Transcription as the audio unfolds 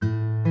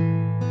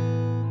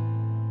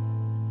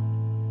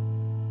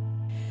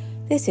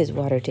This is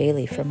Water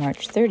Daily for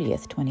March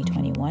 30th,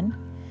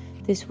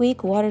 2021. This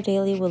week, Water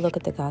Daily will look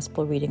at the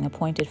gospel reading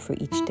appointed for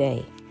each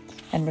day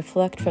and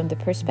reflect from the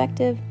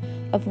perspective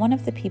of one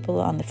of the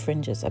people on the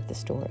fringes of the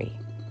story.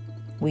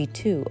 We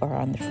too are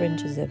on the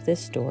fringes of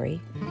this story,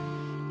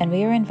 and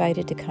we are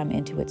invited to come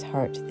into its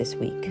heart this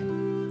week.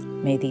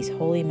 May these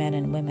holy men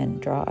and women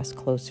draw us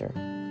closer.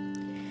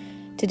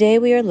 Today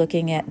we are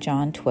looking at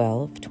John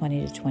 12,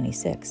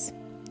 20-26.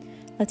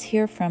 Let's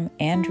hear from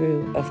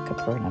Andrew of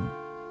Capernaum.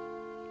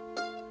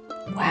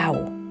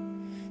 Wow,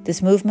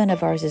 this movement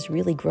of ours is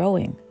really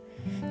growing.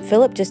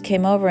 Philip just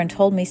came over and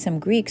told me some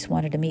Greeks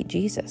wanted to meet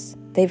Jesus.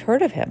 They've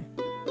heard of him.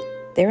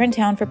 They're in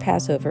town for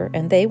Passover,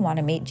 and they want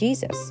to meet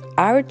Jesus,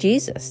 our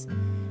Jesus.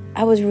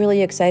 I was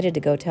really excited to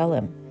go tell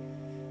him.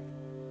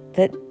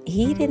 But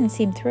he didn't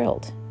seem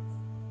thrilled.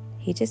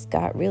 He just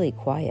got really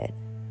quiet.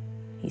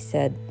 He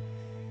said,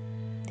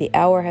 "The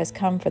hour has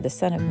come for the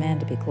Son of Man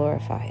to be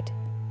glorified."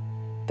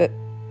 But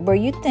where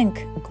you'd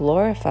think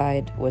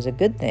glorified was a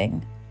good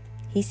thing,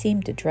 he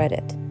seemed to dread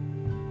it.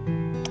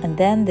 And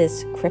then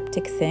this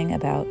cryptic thing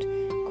about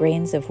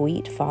grains of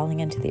wheat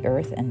falling into the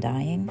earth and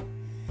dying.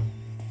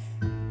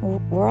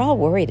 We're all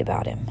worried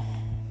about him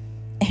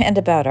and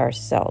about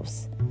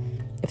ourselves.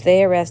 If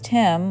they arrest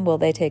him, will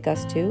they take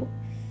us too?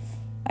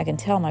 I can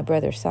tell my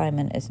brother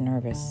Simon is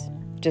nervous.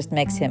 Just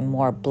makes him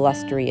more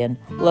blustery and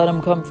let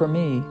him come for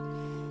me.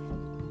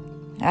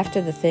 After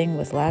the thing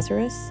with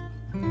Lazarus,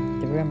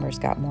 the rumors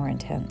got more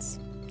intense.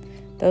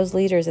 Those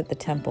leaders at the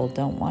temple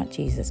don't want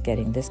Jesus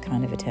getting this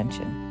kind of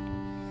attention.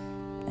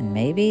 And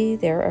maybe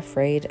they're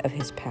afraid of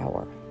his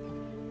power,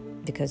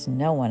 because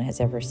no one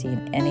has ever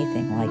seen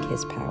anything like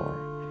his power.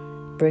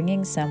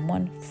 Bringing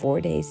someone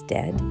 4 days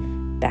dead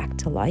back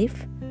to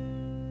life?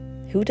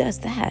 Who does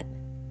that?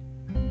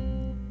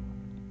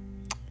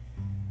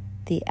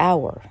 "The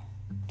hour,"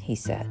 he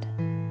said.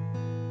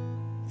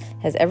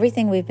 Has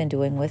everything we've been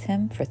doing with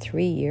him for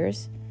 3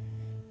 years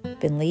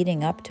been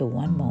leading up to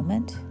one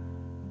moment?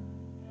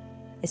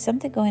 Is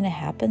something going to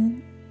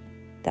happen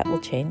that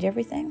will change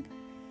everything?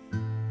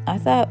 I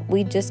thought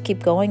we'd just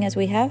keep going as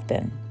we have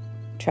been,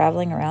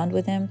 traveling around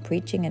with him,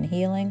 preaching and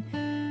healing,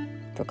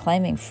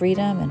 proclaiming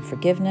freedom and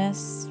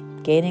forgiveness,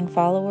 gaining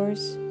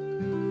followers.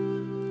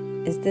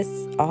 Is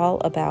this all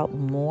about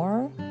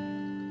more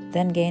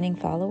than gaining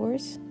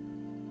followers?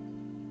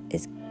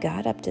 Is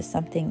God up to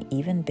something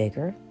even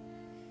bigger?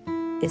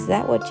 Is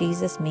that what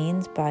Jesus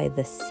means by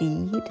the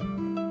seed?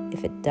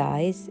 If it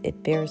dies,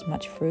 it bears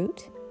much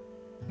fruit?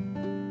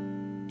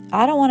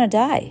 I don't want to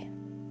die.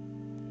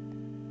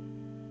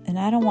 And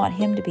I don't want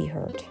him to be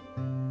hurt.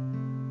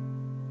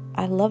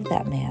 I love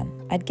that man.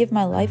 I'd give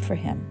my life for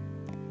him.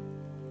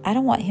 I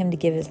don't want him to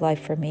give his life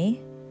for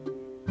me.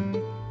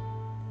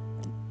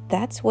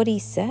 That's what he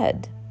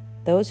said.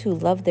 Those who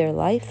love their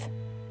life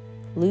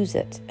lose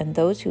it, and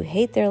those who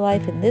hate their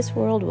life in this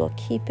world will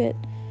keep it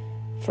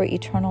for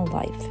eternal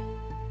life.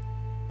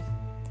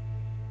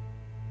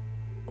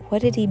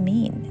 What did he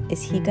mean?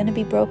 Is he going to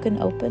be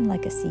broken open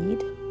like a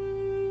seed?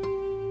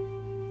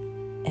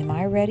 Am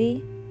I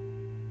ready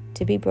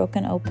to be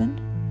broken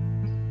open?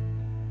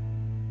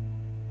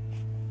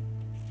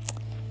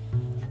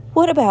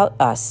 What about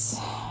us?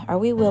 Are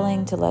we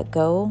willing to let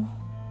go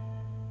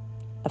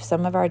of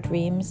some of our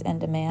dreams and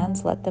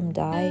demands, let them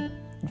die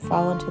and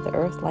fall into the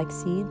earth like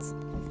seeds,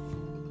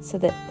 so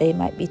that they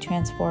might be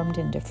transformed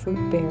into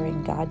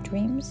fruit-bearing God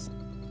dreams?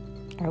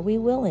 Are we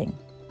willing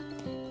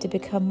to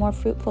become more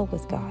fruitful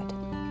with God?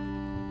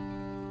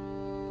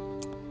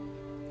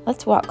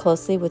 Let's walk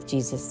closely with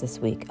Jesus this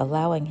week,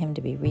 allowing him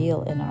to be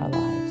real in our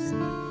lives.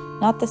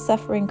 Not the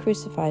suffering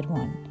crucified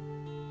one,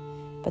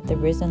 but the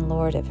risen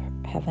Lord of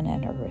heaven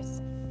and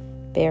earth,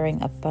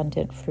 bearing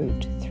abundant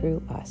fruit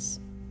through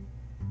us.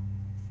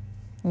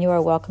 You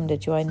are welcome to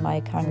join my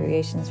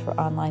congregations for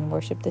online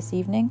worship this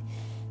evening.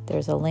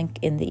 There's a link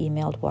in the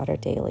emailed Water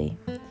Daily,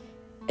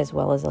 as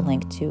well as a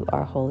link to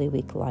our Holy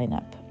Week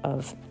lineup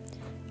of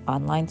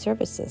online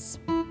services.